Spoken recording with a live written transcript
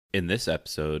In this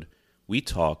episode, we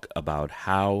talk about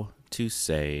how to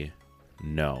say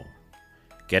no.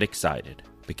 Get excited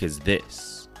because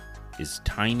this is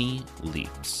Tiny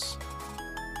Leaps,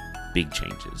 Big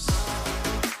Changes.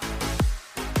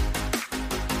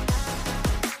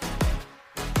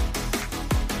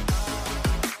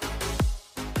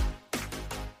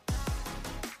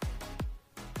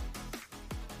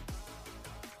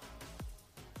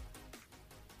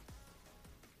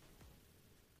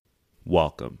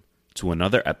 Welcome to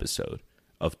another episode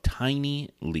of Tiny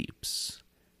Leaps,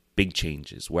 Big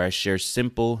Changes, where I share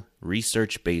simple,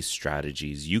 research-based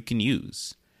strategies you can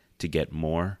use to get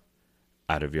more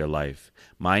out of your life.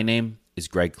 My name is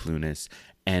Greg Clunis,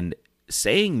 and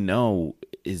saying no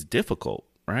is difficult,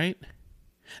 right?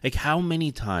 Like, how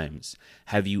many times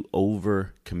have you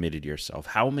overcommitted yourself?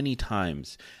 How many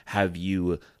times have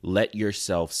you let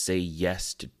yourself say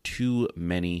yes to too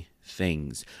many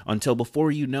things until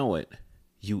before you know it,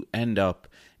 you end up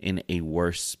in a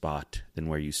worse spot than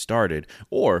where you started,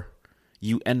 or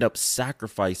you end up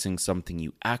sacrificing something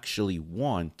you actually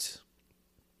want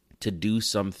to do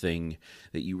something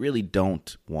that you really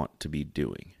don't want to be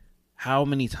doing? How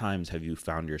many times have you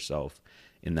found yourself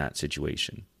in that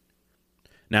situation?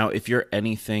 Now, if you're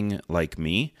anything like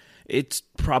me, it's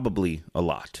probably a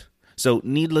lot. So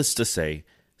needless to say,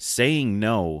 saying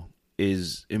no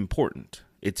is important.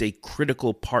 It's a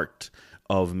critical part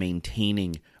of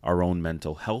maintaining our own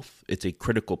mental health. It's a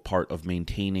critical part of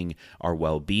maintaining our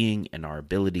well-being and our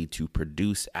ability to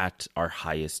produce at our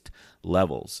highest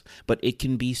levels. But it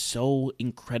can be so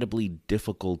incredibly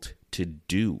difficult to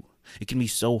do. It can be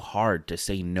so hard to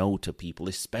say no to people,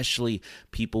 especially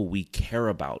people we care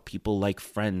about, people like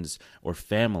friends or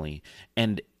family.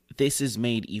 And this is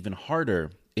made even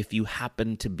harder if you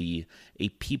happen to be a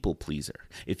people pleaser.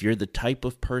 If you're the type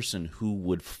of person who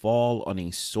would fall on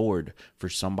a sword for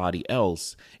somebody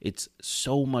else, it's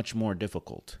so much more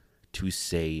difficult to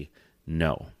say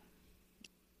no.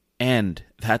 And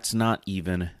that's not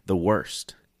even the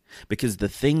worst, because the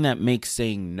thing that makes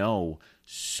saying no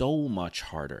so much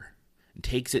harder and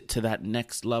takes it to that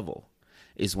next level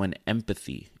is when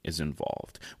empathy is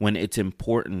involved, when it's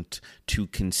important to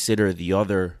consider the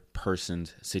other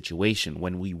person's situation,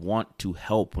 when we want to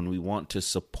help, when we want to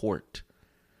support.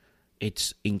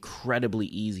 It's incredibly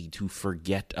easy to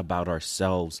forget about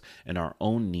ourselves and our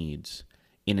own needs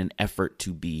in an effort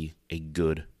to be a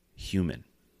good human.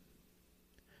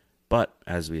 But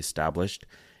as we established,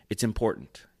 it's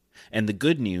important. And the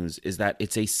good news is that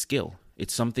it's a skill.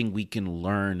 It's something we can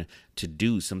learn to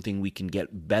do, something we can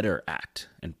get better at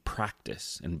and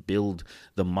practice and build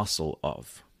the muscle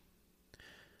of.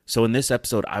 So in this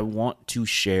episode, I want to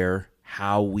share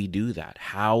how we do that.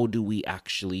 How do we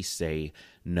actually say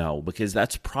no? Because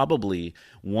that's probably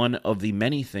one of the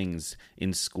many things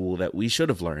in school that we should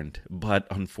have learned, but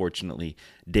unfortunately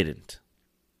didn't.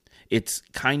 It's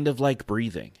kind of like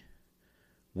breathing.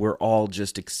 We're all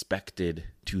just expected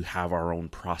to have our own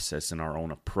process and our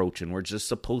own approach, and we're just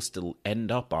supposed to end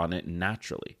up on it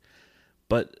naturally.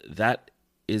 But that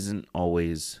isn't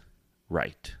always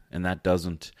right, and that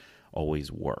doesn't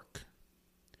always work.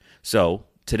 So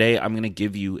today I'm going to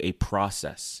give you a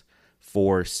process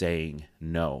for saying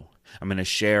no. I'm going to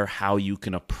share how you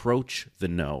can approach the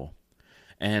no,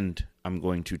 and I'm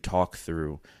going to talk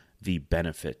through the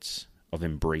benefits of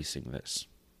embracing this.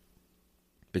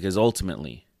 Because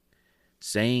ultimately,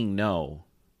 saying no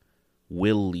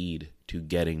will lead to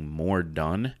getting more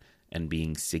done and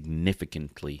being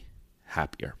significantly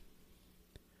happier.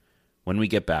 When we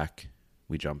get back,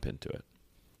 we jump into it.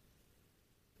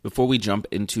 Before we jump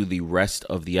into the rest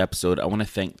of the episode, I want to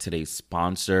thank today's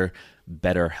sponsor,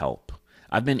 BetterHelp.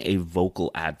 I've been a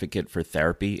vocal advocate for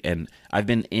therapy, and I've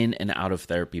been in and out of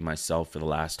therapy myself for the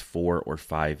last 4 or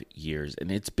 5 years,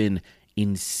 and it's been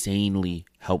insanely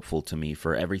helpful to me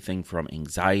for everything from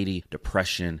anxiety,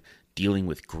 depression, dealing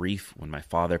with grief when my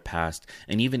father passed,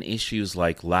 and even issues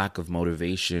like lack of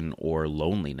motivation or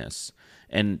loneliness.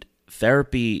 And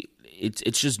therapy, it's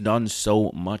just done so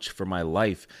much for my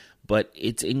life, but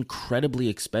it's incredibly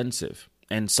expensive.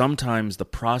 And sometimes the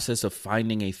process of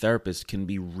finding a therapist can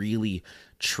be really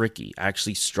tricky. I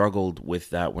actually struggled with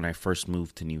that when I first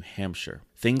moved to New Hampshire.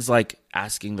 Things like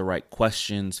asking the right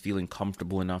questions, feeling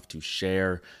comfortable enough to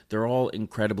share, they're all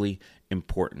incredibly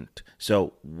important.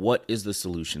 So what is the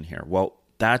solution here? Well,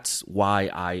 that's why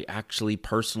I actually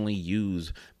personally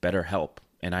use BetterHelp,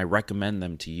 and I recommend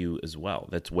them to you as well.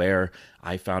 That's where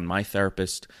I found my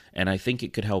therapist, and I think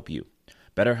it could help you.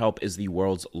 BetterHelp is the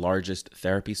world's largest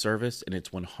therapy service, and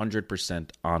it's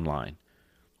 100% online.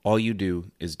 All you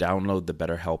do is download the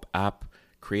BetterHelp app,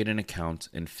 create an account,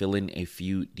 and fill in a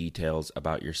few details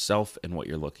about yourself and what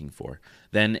you're looking for.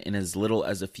 Then, in as little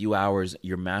as a few hours,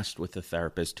 you're matched with a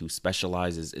therapist who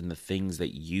specializes in the things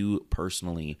that you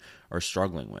personally are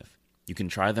struggling with. You can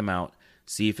try them out,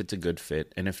 see if it's a good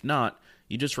fit, and if not,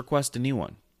 you just request a new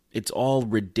one. It's all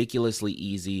ridiculously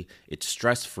easy, it's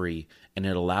stress-free, and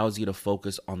it allows you to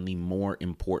focus on the more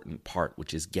important part,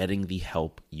 which is getting the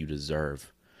help you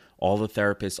deserve. All the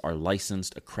therapists are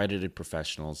licensed, accredited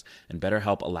professionals, and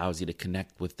BetterHelp allows you to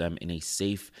connect with them in a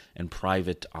safe and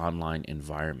private online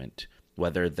environment,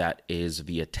 whether that is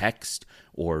via text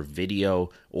or video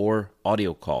or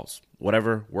audio calls,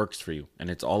 whatever works for you. And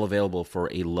it's all available for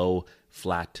a low,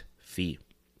 flat fee.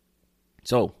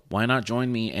 So why not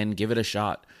join me and give it a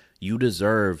shot? You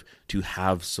deserve to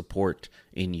have support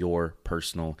in your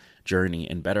personal journey,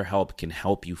 and BetterHelp can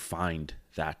help you find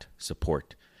that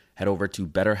support. Head over to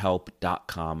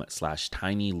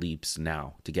betterhelp.com/tinyleaps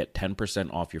now to get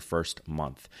 10% off your first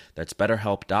month. That's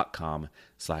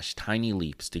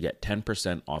betterhelp.com/tinyleaps to get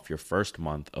 10% off your first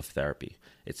month of therapy.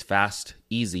 It's fast,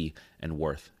 easy, and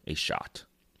worth a shot.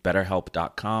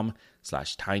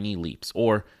 betterhelp.com/tinyleaps,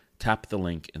 or tap the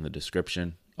link in the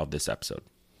description of this episode.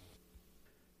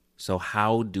 So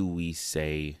how do we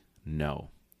say no?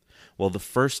 Well, the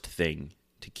first thing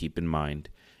to keep in mind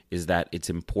is that it's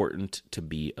important to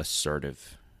be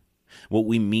assertive. What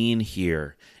we mean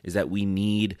here is that we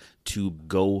need to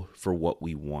go for what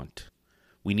we want.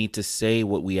 We need to say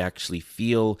what we actually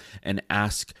feel and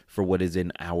ask for what is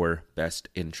in our best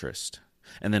interest.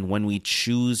 And then when we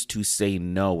choose to say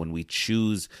no, when we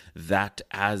choose that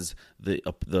as the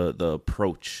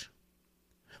approach,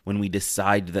 when we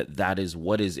decide that that is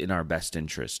what is in our best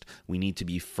interest, we need to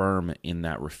be firm in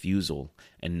that refusal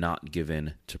and not give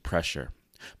in to pressure.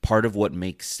 Part of what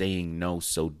makes saying no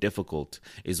so difficult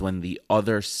is when the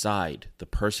other side, the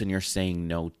person you're saying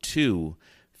no to,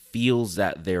 feels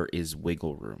that there is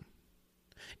wiggle room.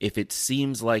 If it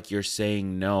seems like you're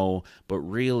saying no, but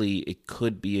really it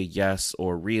could be a yes,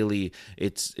 or really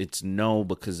it's no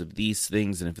because of these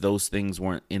things, and if those things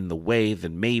weren't in the way,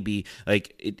 then maybe,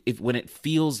 when it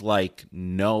feels like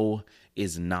no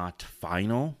is not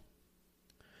final,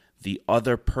 the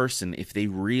other person, if they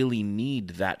really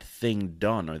need that thing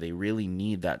done or they really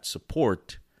need that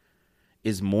support,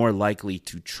 is more likely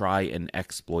to try and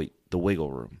exploit the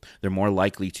wiggle room. They're more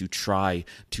likely to try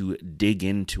to dig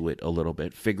into it a little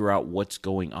bit, figure out what's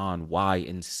going on, why,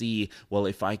 and see, well,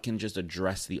 if I can just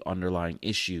address the underlying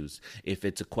issues. If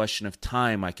it's a question of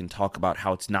time, I can talk about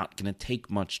how it's not going to take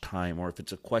much time. Or if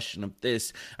it's a question of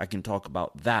this, I can talk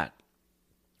about that.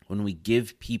 When we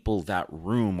give people that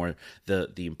room, or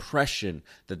the impression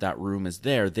that that room is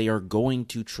there, they are going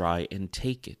to try and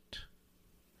take it.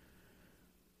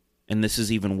 And this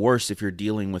is even worse if you're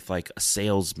dealing with like a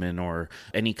salesman or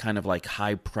any kind of like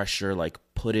high pressure, like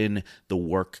put in the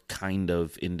work kind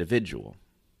of individual.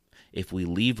 If we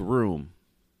leave room,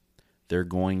 they're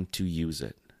going to use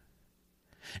it.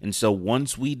 And so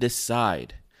once we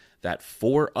decide that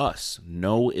for us,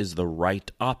 no is the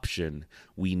right option,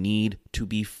 we need to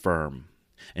be firm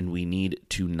and we need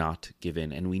to not give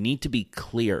in. And we need to be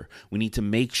clear. We need to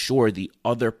make sure the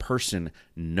other person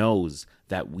knows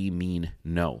that we mean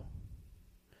no.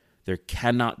 There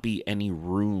cannot be any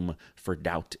room for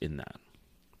doubt in that.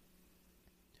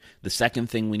 The second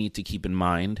thing we need to keep in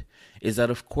mind is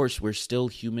that, of course, we're still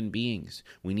human beings.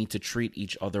 We need to treat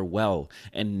each other well.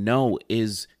 And no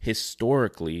is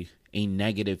historically a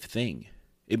negative thing.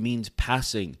 It means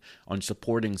passing on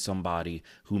supporting somebody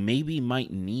who maybe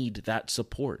might need that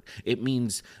support. It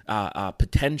means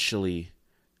potentially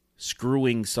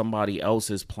screwing somebody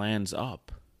else's plans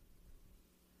up.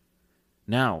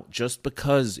 Now, just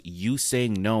because you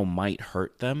saying no might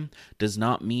hurt them does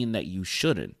not mean that you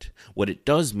shouldn't. What it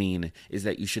does mean is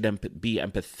that you should be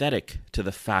empathetic to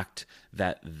the fact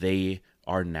that they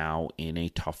are now in a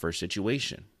tougher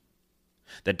situation.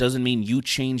 That doesn't mean you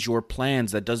change your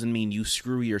plans. That doesn't mean you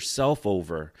screw yourself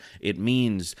over. It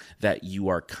means that you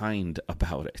are kind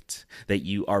about it, that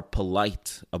you are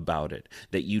polite about it,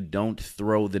 that you don't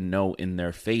throw the no in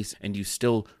their face, and you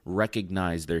still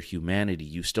recognize their humanity.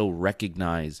 You still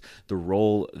recognize the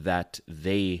role that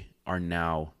they are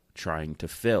now trying to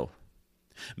fill.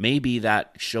 Maybe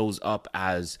that shows up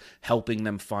as helping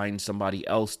them find somebody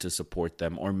else to support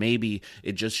them, or maybe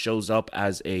it just shows up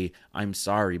as a I'm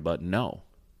sorry, but no.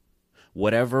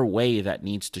 Whatever way that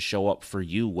needs to show up for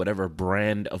you, whatever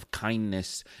brand of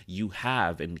kindness you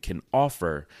have and can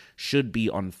offer, should be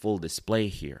on full display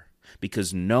here,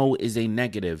 because no is a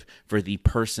negative for the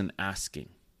person asking.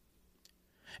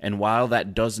 And while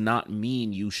that does not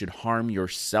mean you should harm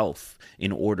yourself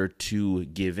in order to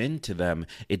give in to them,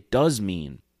 it does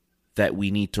mean that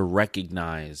we need to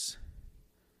recognize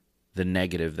the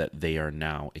negative that they are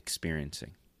now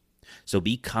experiencing. So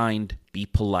be kind, be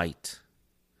polite,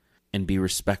 and be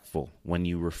respectful when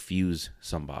you refuse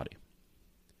somebody.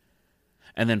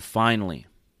 And then finally,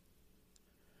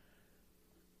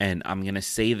 and I'm going to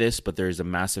say this, but there's a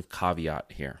massive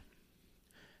caveat here.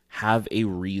 Have a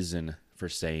reason for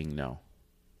saying no.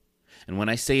 And when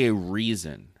I say a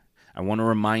reason, I want to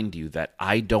remind you that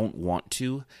I don't want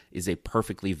to is a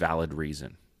perfectly valid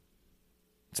reason.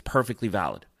 It's perfectly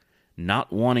valid.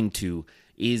 Not wanting to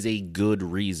is a good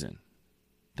reason.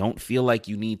 Don't feel like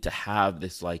you need to have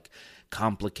this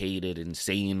complicated,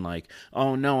 insane,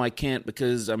 oh no, I can't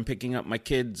because I'm picking up my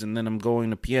kids and then I'm going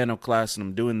to piano class and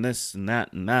I'm doing this and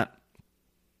that and that.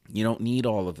 You don't need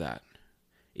all of that.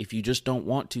 If you just don't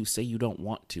want to, say you don't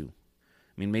want to.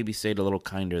 I mean, maybe say it a little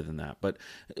kinder than that, but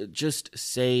just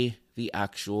say the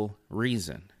actual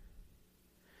reason.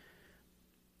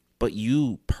 But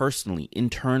you personally,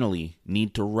 internally,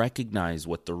 need to recognize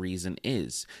what the reason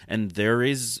is. And there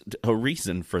is a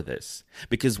reason for this.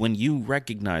 Because when you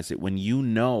recognize it, when you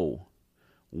know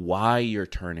why you're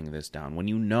turning this down, when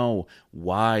you know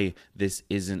why this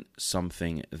isn't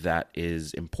something that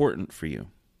is important for you,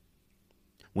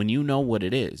 when you know what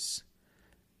it is,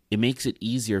 it makes it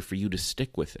easier for you to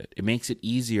stick with it. It makes it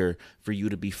easier for you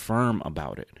to be firm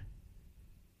about it.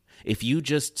 If you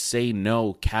just say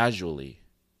no casually,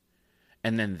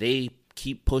 and then they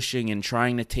keep pushing and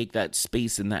trying to take that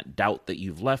space and that doubt that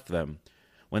you've left them,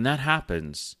 when that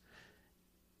happens,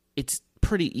 it's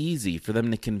pretty easy for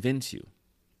them to convince you.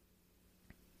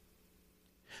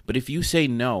 But if you say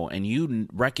no and you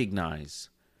recognize,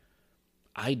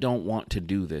 I don't want to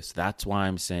do this, that's why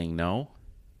I'm saying no,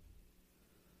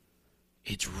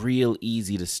 it's real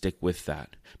easy to stick with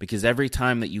that. Because every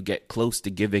time that you get close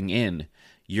to giving in,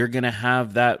 you're going to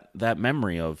have that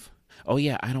memory of, oh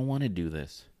yeah, I don't want to do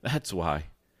this. That's why.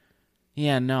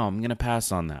 Yeah, no, I'm going to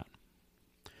pass on that.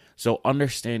 So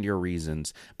understand your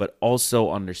reasons, but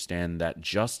also understand that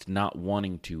just not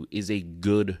wanting to is a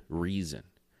good reason.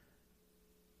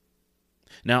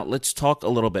 Now, let's talk a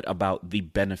little bit about the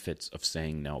benefits of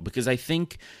saying no, because I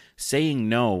think saying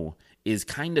no is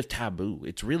kind of taboo.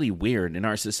 It's really weird. In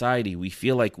our society, we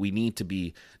feel like we need to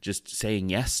be just saying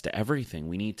yes to everything.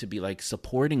 We need to be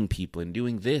supporting people and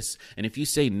doing this. And if you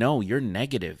say no, you're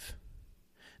negative.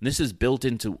 And this is built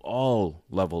into all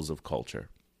levels of culture.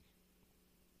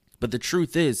 But the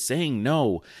truth is, saying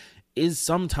no is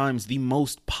sometimes the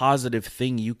most positive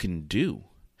thing you can do.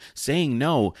 Saying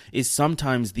no is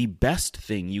sometimes the best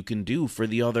thing you can do for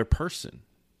the other person.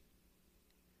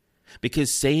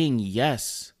 Because saying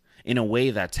yes in a way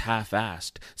that's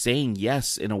half-assed, saying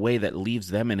yes in a way that leaves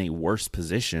them in a worse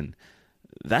position,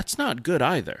 that's not good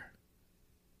either.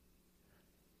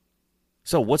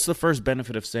 So what's the first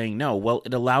benefit of saying no? Well,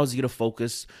 it allows you to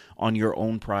focus on your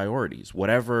own priorities,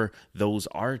 whatever those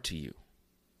are to you.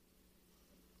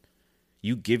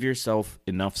 You give yourself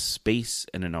enough space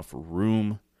and enough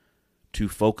room to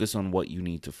focus on what you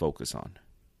need to focus on.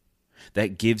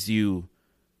 That gives you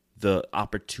the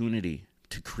opportunity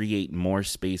to create more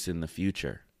space in the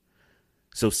future.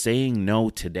 So saying no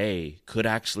today could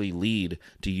actually lead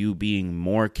to you being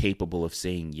more capable of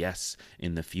saying yes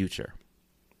in the future.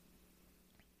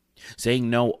 Saying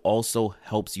no also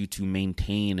helps you to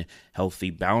maintain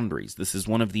healthy boundaries. This is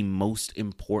one of the most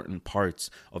important parts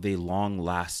of a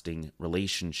long-lasting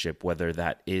relationship, whether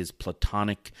that is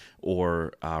platonic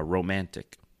or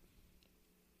romantic.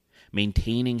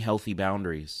 Maintaining healthy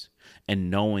boundaries and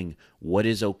knowing what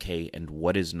is okay and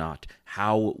what is not.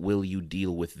 How will you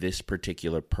deal with this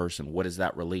particular person? What does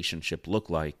that relationship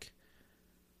look like?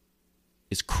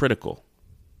 Is critical.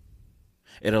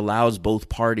 It allows both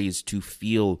parties to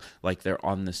feel like they're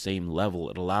on the same level.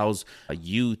 It allows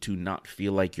you to not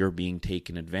feel like you're being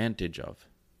taken advantage of.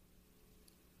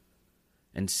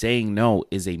 And saying no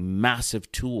is a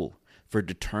massive tool for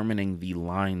determining the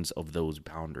lines of those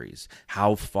boundaries.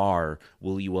 How far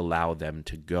will you allow them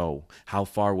to go? How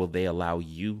far will they allow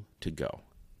you to go?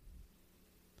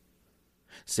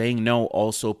 Saying no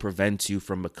also prevents you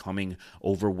from becoming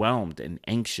overwhelmed and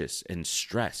anxious and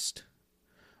stressed.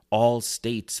 All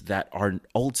states that are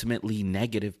ultimately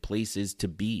negative places to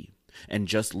be and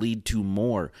just lead to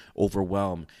more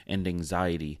overwhelm and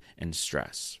anxiety and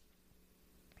stress.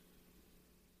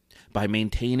 By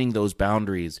maintaining those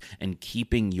boundaries and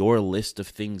keeping your list of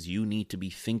things you need to be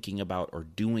thinking about or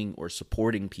doing or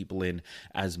supporting people in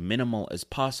as minimal as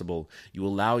possible, you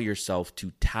allow yourself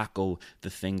to tackle the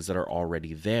things that are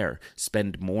already there,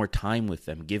 spend more time with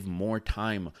them, give more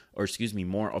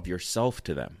of yourself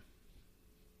to them.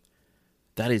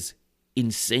 That is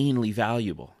insanely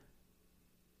valuable.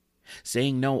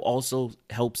 Saying no also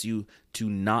helps you to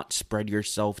not spread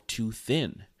yourself too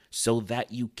thin, so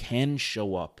that you can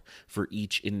show up for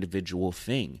each individual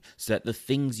thing, so that the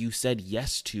things you said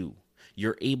yes to,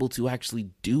 you're able to actually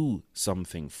do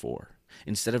something for,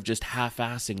 instead of just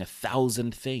half-assing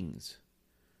 1,000 things.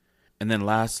 And then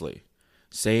lastly,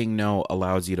 saying no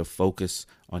allows you to focus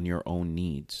on your own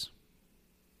needs.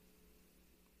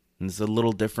 And it's a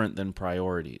little different than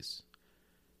priorities.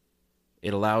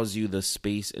 It allows you the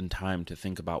space and time to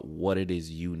think about what it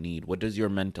is you need. What does your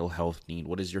mental health need?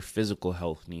 What does your physical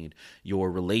health need?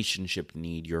 Your relationship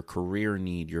need? Your career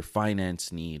need? Your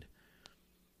finance need?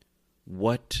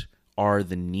 What are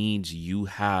the needs you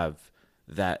have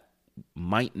that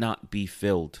might not be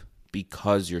filled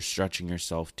because you're stretching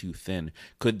yourself too thin?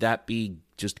 Could that be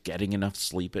just getting enough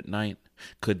sleep at night?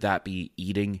 Could that be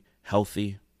eating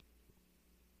healthy?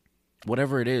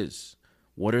 Whatever it is,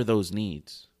 what are those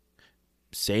needs?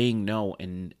 Saying no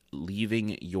and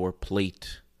leaving your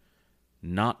plate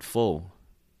not full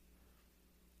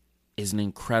is an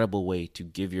incredible way to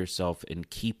give yourself and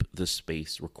keep the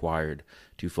space required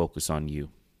to focus on you.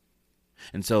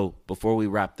 And so before we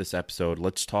wrap this episode,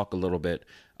 let's talk a little bit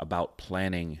about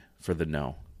planning for the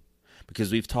no.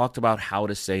 Because we've talked about how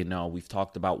to say no, we've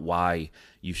talked about why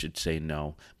you should say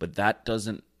no, but that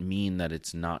doesn't mean that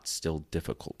it's not still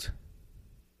difficult.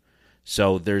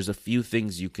 So there's a few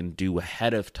things you can do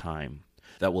ahead of time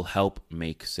that will help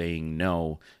make saying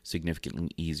no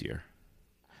significantly easier.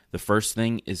 The first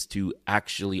thing is to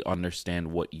actually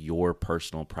understand what your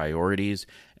personal priorities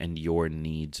and your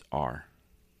needs are.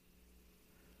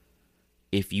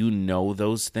 If you know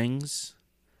those things,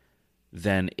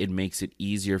 then it makes it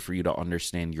easier for you to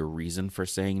understand your reason for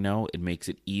saying no. It makes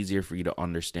it easier for you to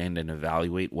understand and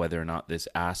evaluate whether or not this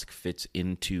ask fits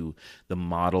into the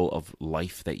model of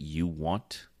life that you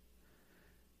want.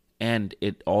 And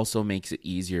it also makes it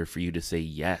easier for you to say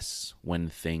yes when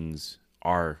things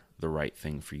are the right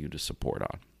thing for you to support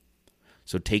on.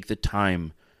 So take the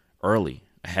time early,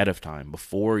 ahead of time,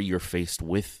 before you're faced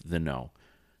with the no.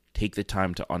 Take the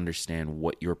time to understand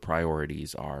what your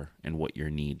priorities are and what your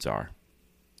needs are.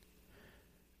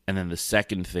 And then the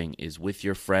second thing is with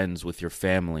your friends, with your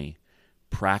family,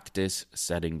 practice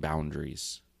setting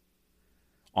boundaries.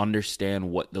 Understand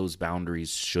what those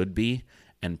boundaries should be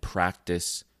and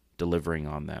practice delivering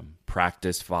on them.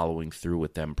 Practice following through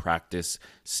with them. Practice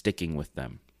sticking with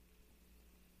them.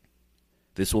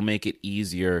 This will make it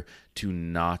easier to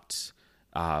not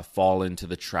fall into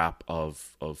the trap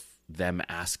of them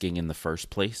asking in the first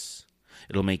place.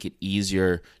 It'll make it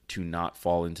easier to not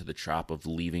fall into the trap of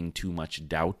leaving too much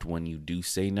doubt when you do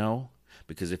say no.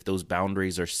 Because if those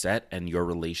boundaries are set and your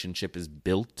relationship is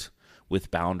built with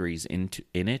boundaries in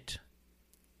it,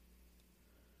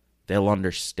 they'll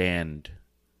understand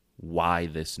why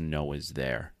this no is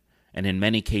there. And in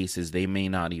many cases, they may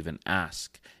not even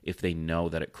ask if they know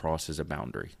that it crosses a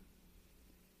boundary.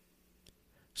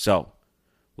 So,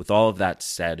 with all of that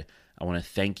said, I want to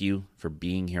thank you for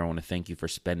being here. I want to thank you for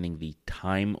spending the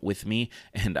time with me.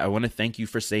 And I want to thank you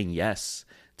for saying yes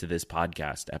to this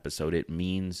podcast episode. It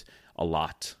means a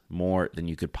lot, more than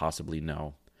you could possibly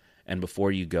know. And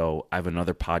before you go, I have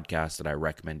another podcast that I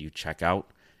recommend you check out.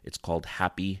 It's called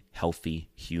Happy, Healthy,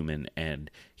 Human.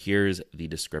 And here's the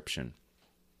description.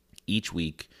 Each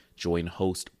week, join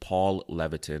host Paul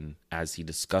Leviton as he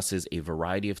discusses a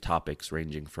variety of topics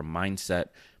ranging from mindset,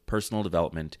 personal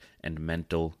development, and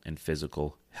mental and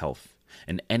physical health,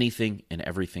 and anything and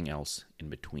everything else in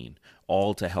between,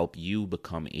 all to help you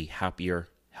become a happier,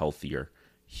 healthier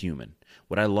human.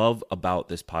 What I love about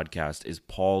this podcast is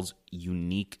Paul's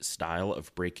unique style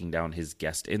of breaking down his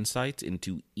guest insights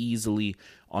into easily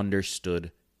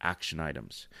understood action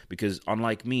items. Because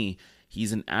unlike me,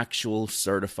 he's an actual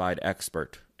certified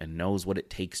expert and knows what it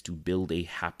takes to build a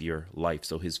happier life.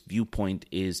 So his viewpoint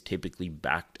is typically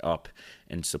backed up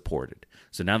and supported.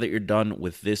 So now that you're done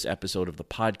with this episode of the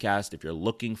podcast, if you're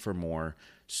looking for more,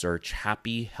 search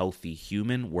Happy, Healthy,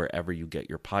 Human wherever you get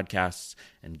your podcasts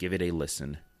and give it a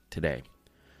listen today.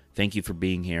 Thank you for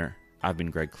being here. I've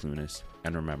been Greg Clunas,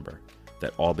 and remember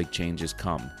that all big changes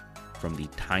come from the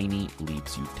tiny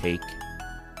leaps you take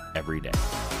every day.